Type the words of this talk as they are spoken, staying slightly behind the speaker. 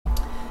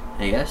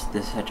Hey guys,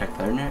 this is Jack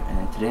Lerner,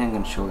 and today I'm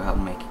going to show you how to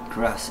make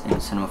grass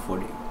in Cinema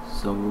 4D.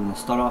 So we're going to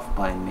start off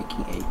by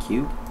making a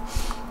cube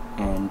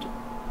and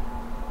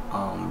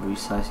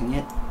resizing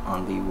it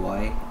on the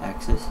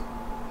y-axis,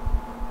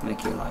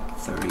 make it like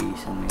 30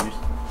 centimeters,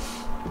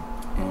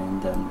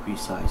 and then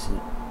resize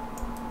it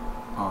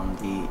on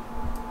the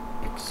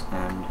x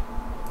and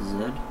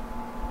z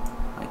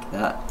like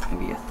that,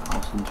 maybe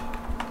 1,000,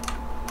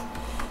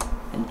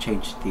 and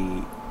change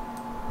the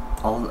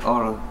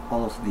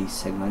all of these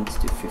segments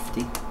to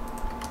 50.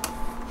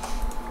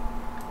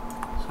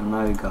 So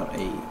now you got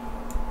a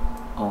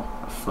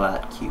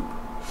flat cube.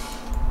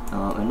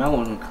 And now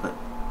we're going to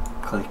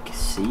click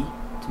C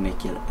to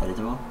make it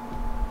editable.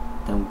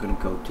 Then we're going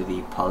to go to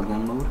the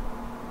polygon mode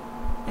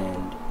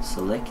and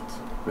select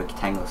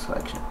rectangle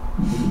selection.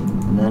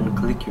 And then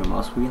click your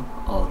mouse wheel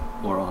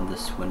or on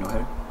this window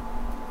here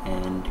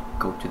and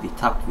go to the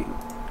top view.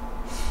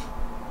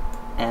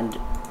 And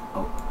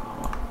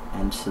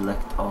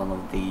select all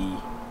of the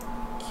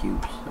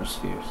cubes or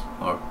spheres,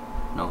 or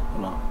no,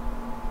 hold on,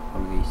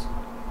 what are these?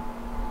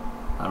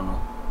 I don't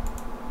know,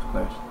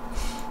 squares.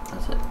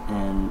 That's it.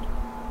 And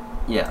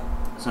yeah,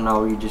 so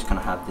now we're just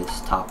gonna have this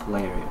top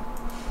layer here.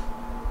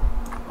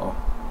 Oh,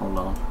 hold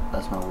on,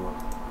 that's not what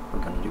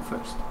we're gonna do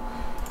first.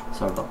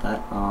 Sorry about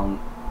that.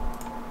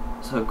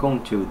 So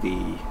going to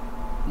the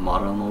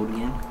model mode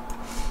again,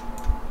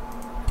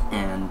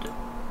 and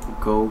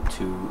go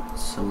to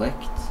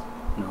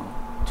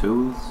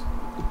tools.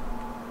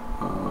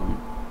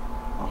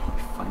 Let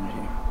me find it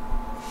here.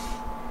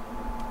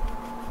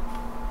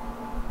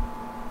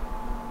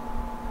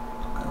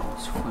 I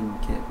always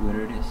forget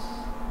where it is.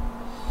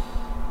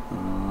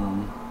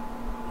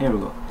 Here we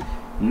go.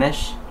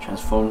 Mesh,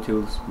 transform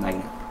tools,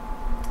 magnet.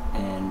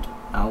 And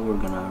now we're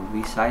gonna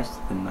resize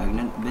the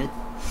magnet a bit.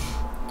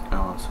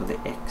 So the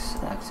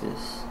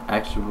x-axis.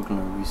 Actually, we're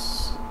gonna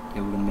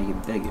make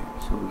it bigger.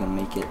 So we're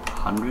gonna make it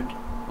 100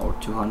 or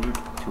 200,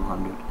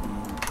 200,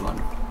 and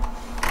 200.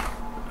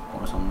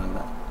 Or something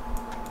like that.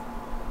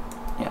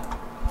 Yeah.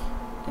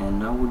 And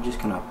now we're just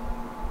gonna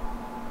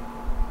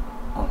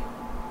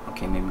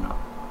okay, maybe not.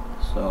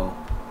 So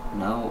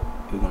now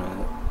you're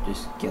gonna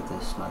just get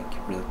this like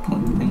really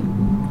point thing.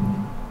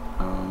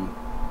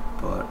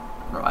 But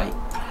right,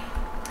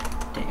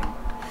 damn,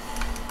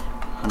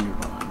 100,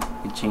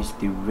 100. We change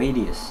the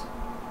radius.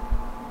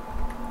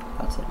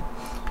 That's it.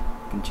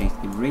 You can change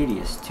the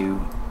radius to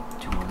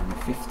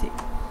 250.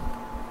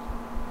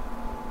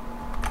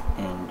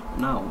 And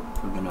now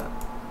we're gonna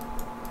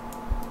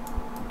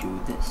do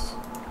this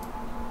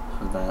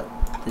so that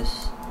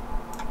this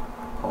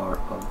part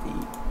of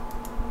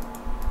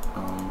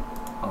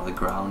the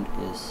ground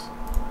is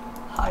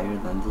higher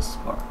than this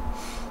part,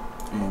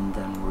 and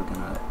then we're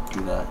gonna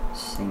do that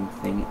same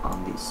thing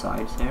on these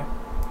sides here,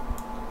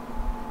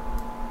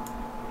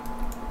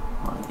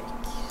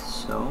 like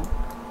so,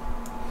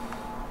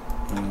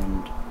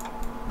 and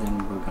then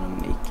we're gonna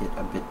make it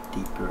a bit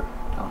deeper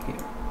down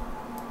here.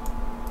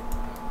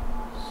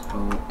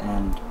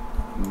 And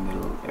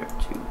middle there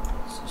too.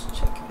 Let's just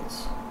check if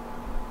it's,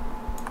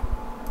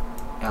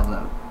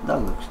 yeah, that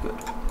looks good.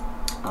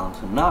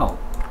 So now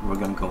we're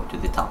gonna go to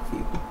the top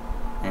view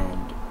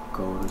and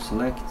go to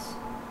select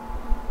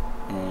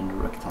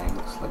and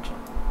rectangle selection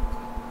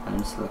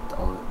and select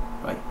all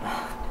right.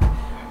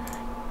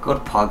 Go to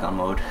polygon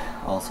mode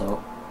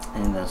also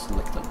and then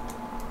select them.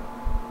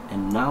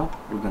 And now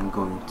we're gonna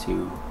go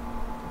into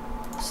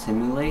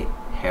simulate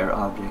hair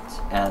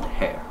objects, add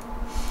hair.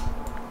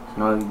 So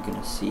now you're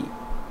gonna see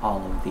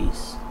all of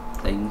these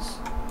things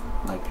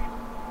like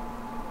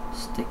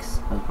sticks,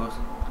 I suppose,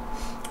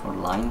 or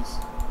lines,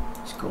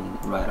 just going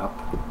right up.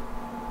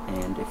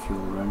 And if you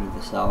render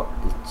this out,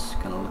 it's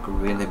gonna look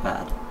really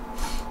bad.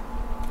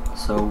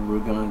 So we're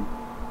gonna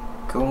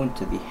go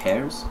into the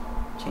hairs,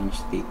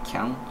 change the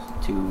count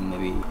to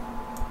maybe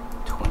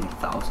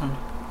 20,000.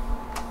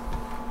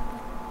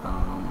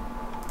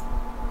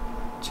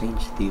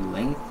 Change the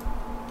length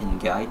in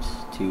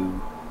guides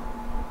to,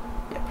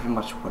 yeah, pretty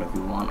much whatever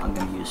you want. I'm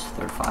gonna use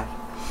 35.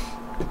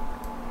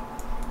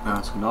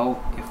 So now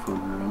if we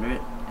render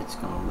it, it's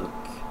gonna look,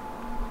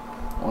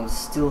 well, it's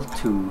still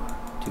too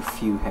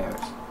few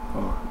hairs,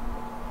 or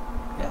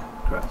yeah,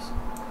 grass.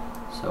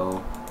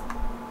 So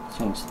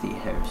change the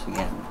hairs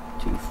again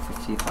to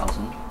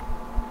 50,000.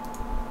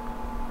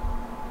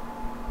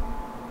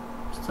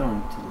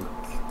 Starting to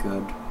look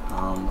good.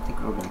 I think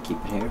we're gonna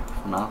keep it here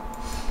for now,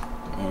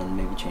 and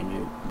maybe change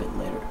it a bit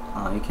later.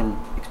 You can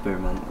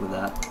experiment with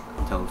that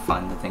until you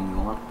find the thing you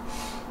want,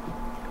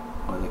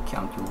 or the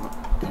count you want.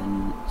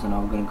 And so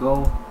now we're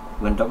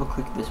gonna double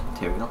click this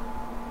material,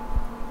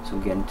 so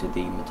we get into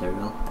the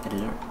material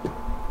editor,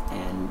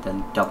 and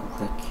then double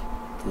click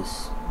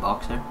this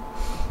box here,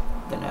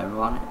 then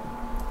arrow on it,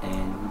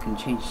 and we can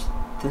change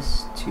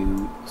this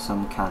to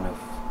some kind of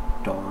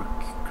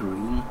dark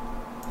green,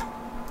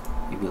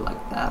 maybe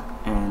like that,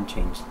 and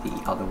change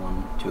the other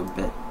one to a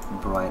bit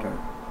brighter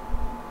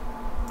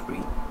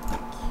green,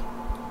 like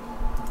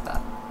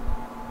that.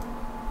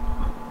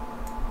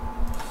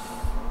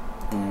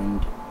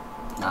 And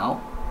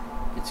now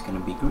it's gonna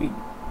be green.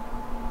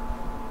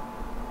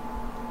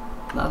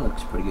 that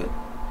looks pretty good.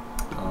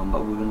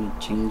 But we're gonna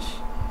change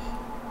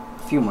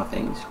a few more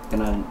things. We're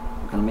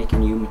gonna make a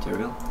new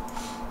material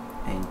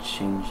and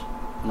change.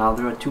 Now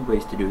there are two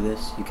ways to do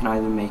this. You can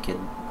either make it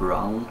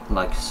brown,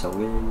 like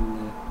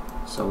soil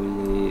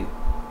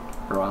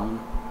brown,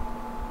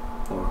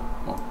 or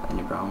well,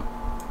 any brown,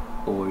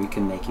 or you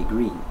can make it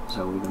green.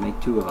 So we're gonna make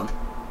two of them.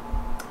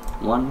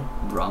 One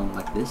brown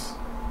like this,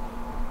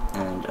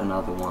 and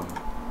another one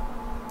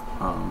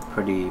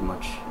pretty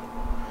much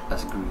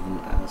as green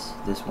as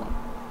this one.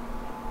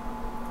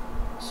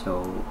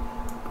 So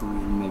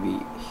green,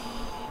 maybe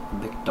a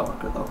bit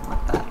darker though,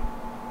 like that.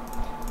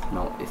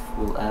 Now if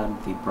we'll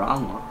add the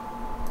brown one,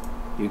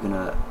 you're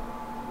gonna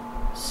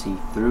see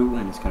through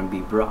and it's gonna be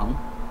brown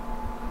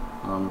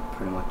on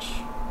pretty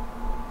much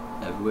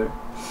everywhere.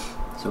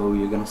 So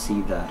you're gonna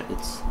see that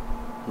it's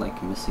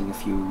like missing a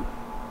few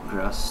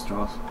grass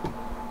straws.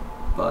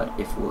 But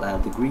if we'll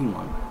add the green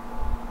one,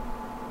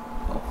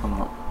 oh come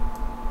on,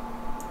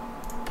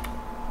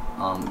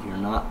 you're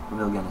not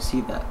really gonna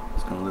see that.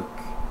 It's gonna look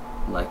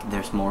like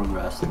there's more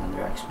grass than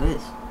there actually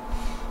is.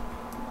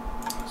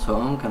 So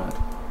I'm gonna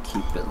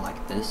keep it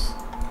like this,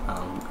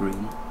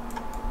 green.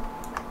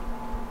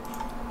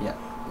 Yeah,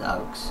 that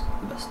looks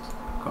the best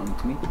according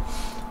to me,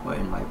 or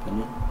in my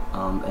opinion.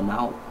 And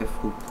now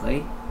if we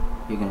play,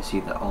 you're gonna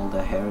see that all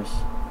the hairs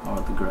or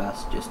the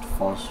grass just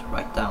falls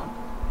right down.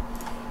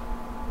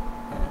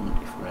 And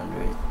if we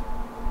render it,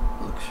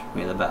 it looks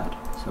really bad.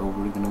 So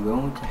we're gonna go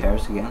into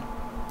hairs again,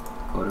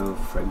 go to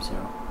frame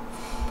 0,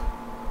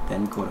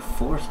 then go to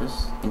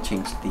forces and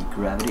change the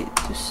gravity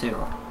to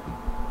 0.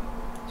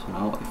 So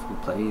now if we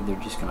play, they're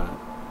just gonna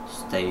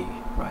stay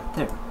right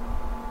there.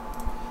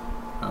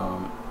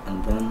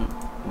 And then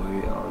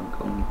we are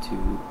going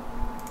to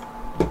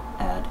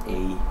add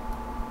a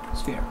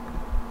sphere.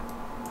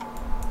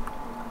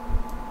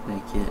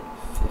 Make it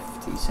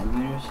 50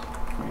 centimeters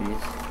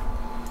radius,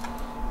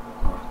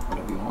 or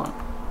whatever you want.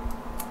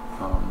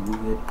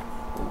 Move it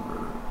over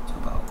to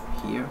about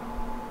here.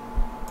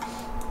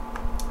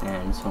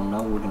 And so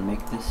now we're gonna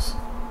make this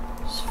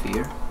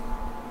sphere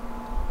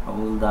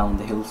roll down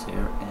the hills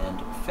here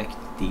and affect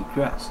the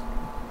grass.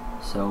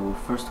 So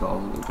first of all,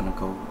 we're gonna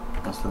go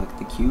and select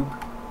the cube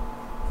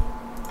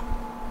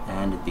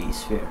and the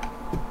sphere,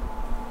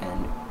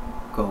 and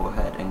go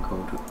ahead and go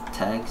to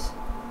tags,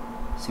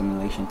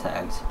 simulation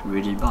tags,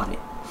 rigid body.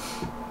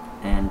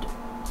 And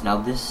now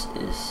this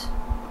is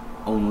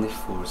only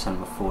for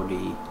Cinema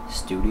 4D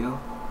Studio.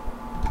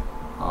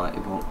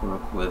 It won't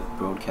work with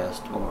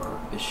Broadcast or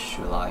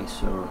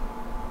Visualize, or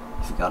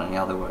if you got any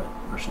other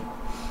version.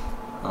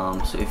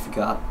 So if you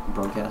got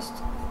Broadcast,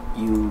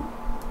 you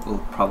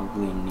will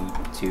probably need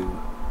to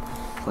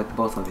click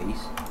both of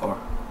these, or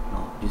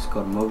no, just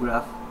go to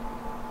MoGraph,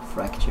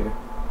 Fracture,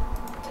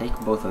 take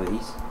both of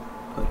these,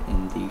 put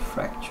in the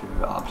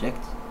fracture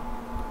object,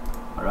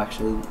 or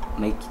actually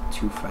make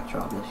two fracture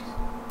objects.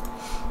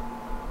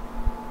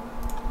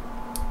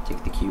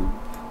 Take the cube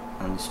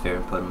and the sphere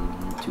and put them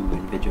into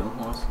individual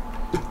ones.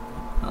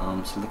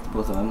 Select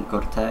both of them, go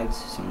to tags,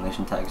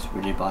 simulation tags,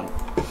 rigid body,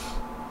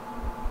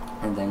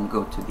 and then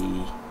go to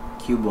the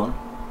cube one,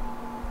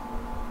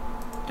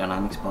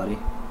 dynamics body,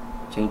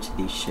 change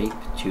the shape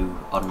to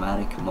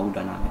automatic mode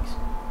dynamics,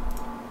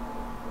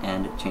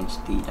 and change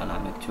the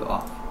dynamic to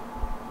off.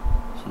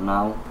 So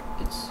now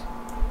it's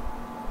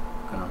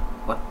gonna,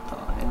 what the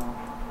hell?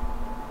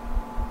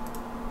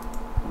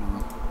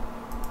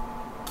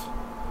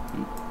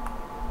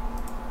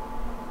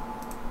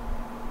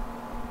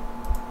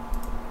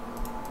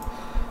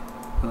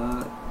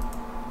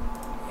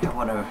 Yeah,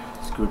 whatever,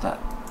 screw that.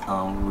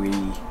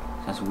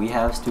 Since we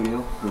have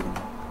Studio, we're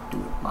gonna do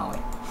it my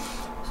way.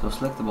 So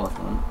select the both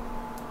of them,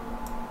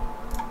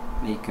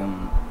 make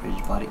them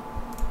rigid body,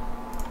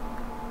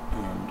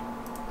 and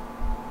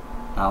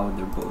now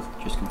they're both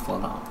just gonna fall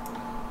down.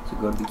 So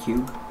go to the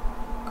cube,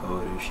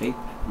 go to shape,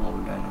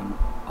 mode dynamic,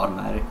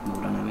 automatic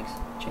mode dynamics,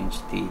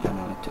 change the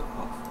dynamic to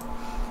off.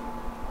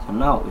 So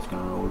now it's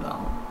gonna roll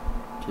down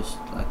just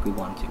like we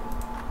want to.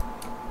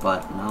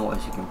 But now,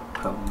 as you can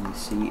probably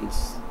see,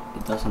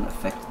 it doesn't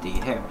affect the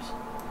hairs,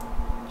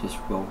 it just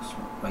rolls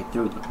right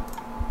through them.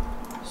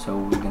 So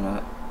we're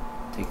gonna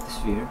take the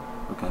sphere,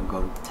 we're gonna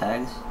go to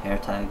tags,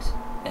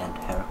 and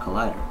hair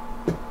collider.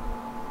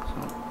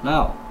 So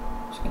now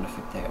it's gonna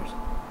affect the hairs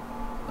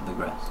of the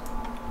grass.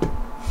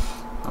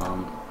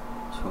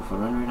 So if we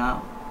render it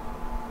out,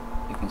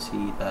 you can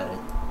see that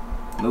it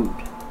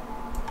moved.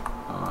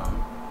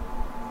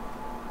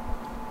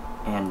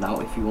 And now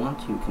if you want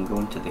to, you can go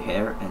into the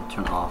hair and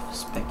turn off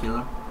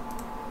specular,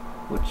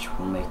 which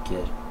will make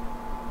it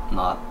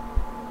not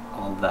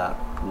all that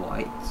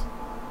white.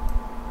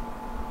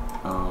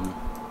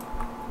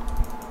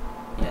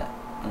 Yeah,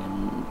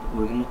 and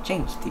we're gonna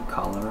change the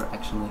color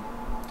actually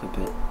to a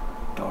bit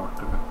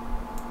darker,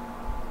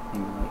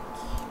 maybe like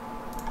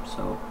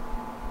so.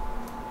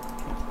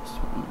 Change this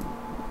one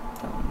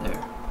down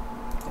there,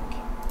 I think.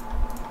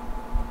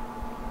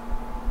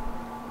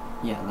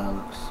 Yeah, that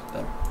looks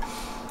better.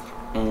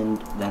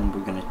 And then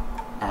we're gonna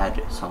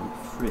add some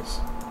frizz,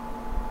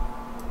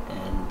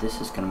 and this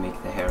is gonna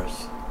make the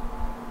hairs,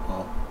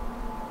 well,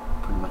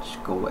 pretty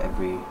much go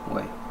every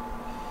way.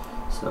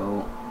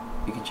 So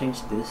you can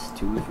change this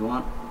too if you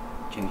want.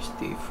 Change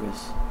the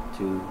frizz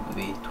to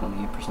maybe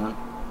 28%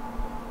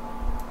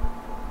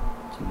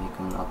 to make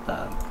them not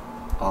that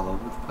all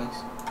over the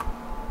place.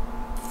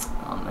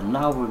 And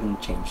now we're going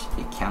to change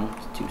the count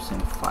to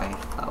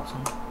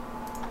 75,000.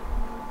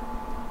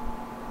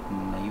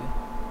 Maybe.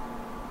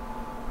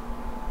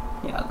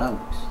 Yeah, that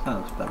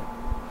looks better.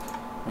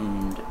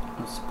 And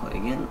let's play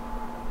again.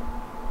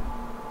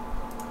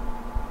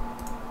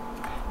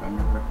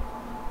 Render.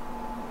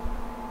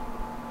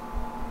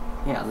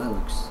 Yeah, that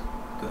looks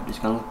good. It's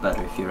gonna look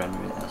better if you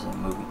render it as a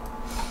movie.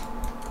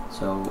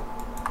 So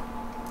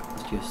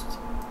let's just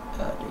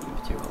add a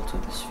material to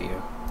the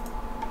sphere.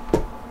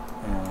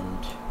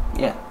 And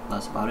yeah,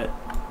 that's about it.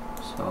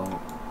 So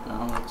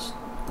now let's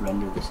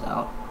render this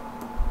out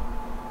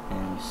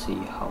and see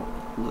how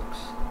it looks.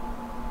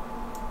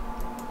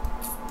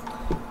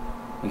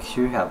 Make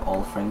sure you have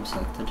all frames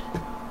selected,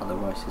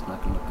 otherwise it's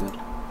not gonna look good.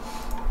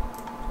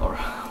 Or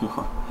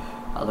well,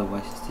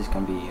 otherwise it's just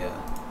gonna be a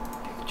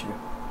picture.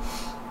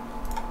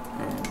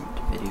 And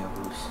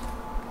videos,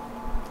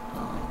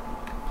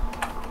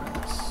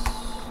 press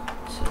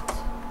set,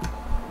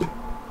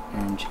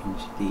 and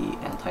change the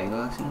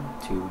anti-aliasing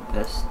to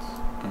best,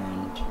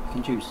 and you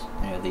can choose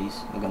any of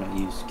these. I'm gonna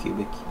use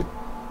cubic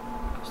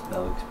because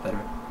that looks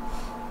better.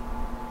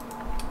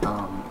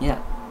 Yeah,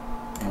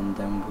 and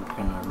then we're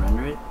gonna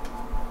render it,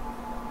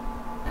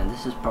 and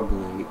this is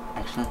probably,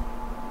 actually,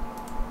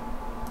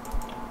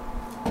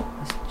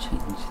 let's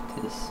change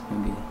this,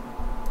 maybe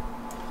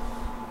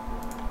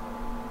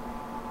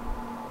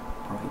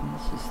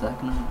brightness, is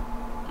that gonna,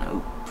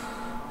 nope.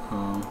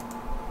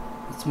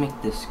 Let's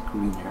make this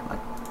greener,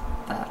 like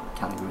that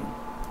kind of green.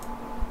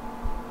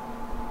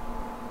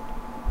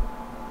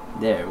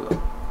 There we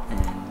go,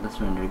 and let's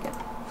render again.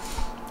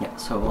 Yeah,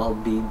 so I'll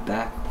be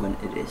back when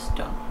it is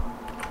done.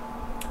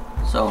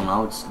 So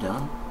now it's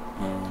done,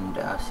 and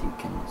as you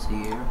can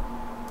see here,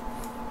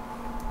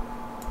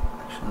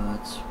 actually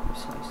let's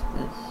resize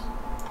this.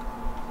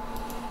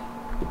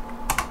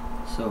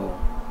 So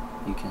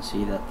you can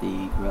see that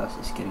the grass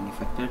is getting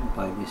affected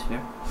by the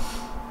sphere,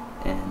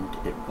 and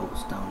it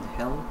rolls down the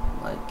hill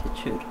like it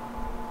should.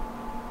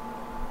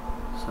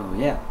 So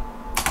yeah,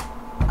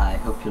 I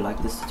hope you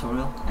like this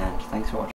tutorial, and thanks for watching.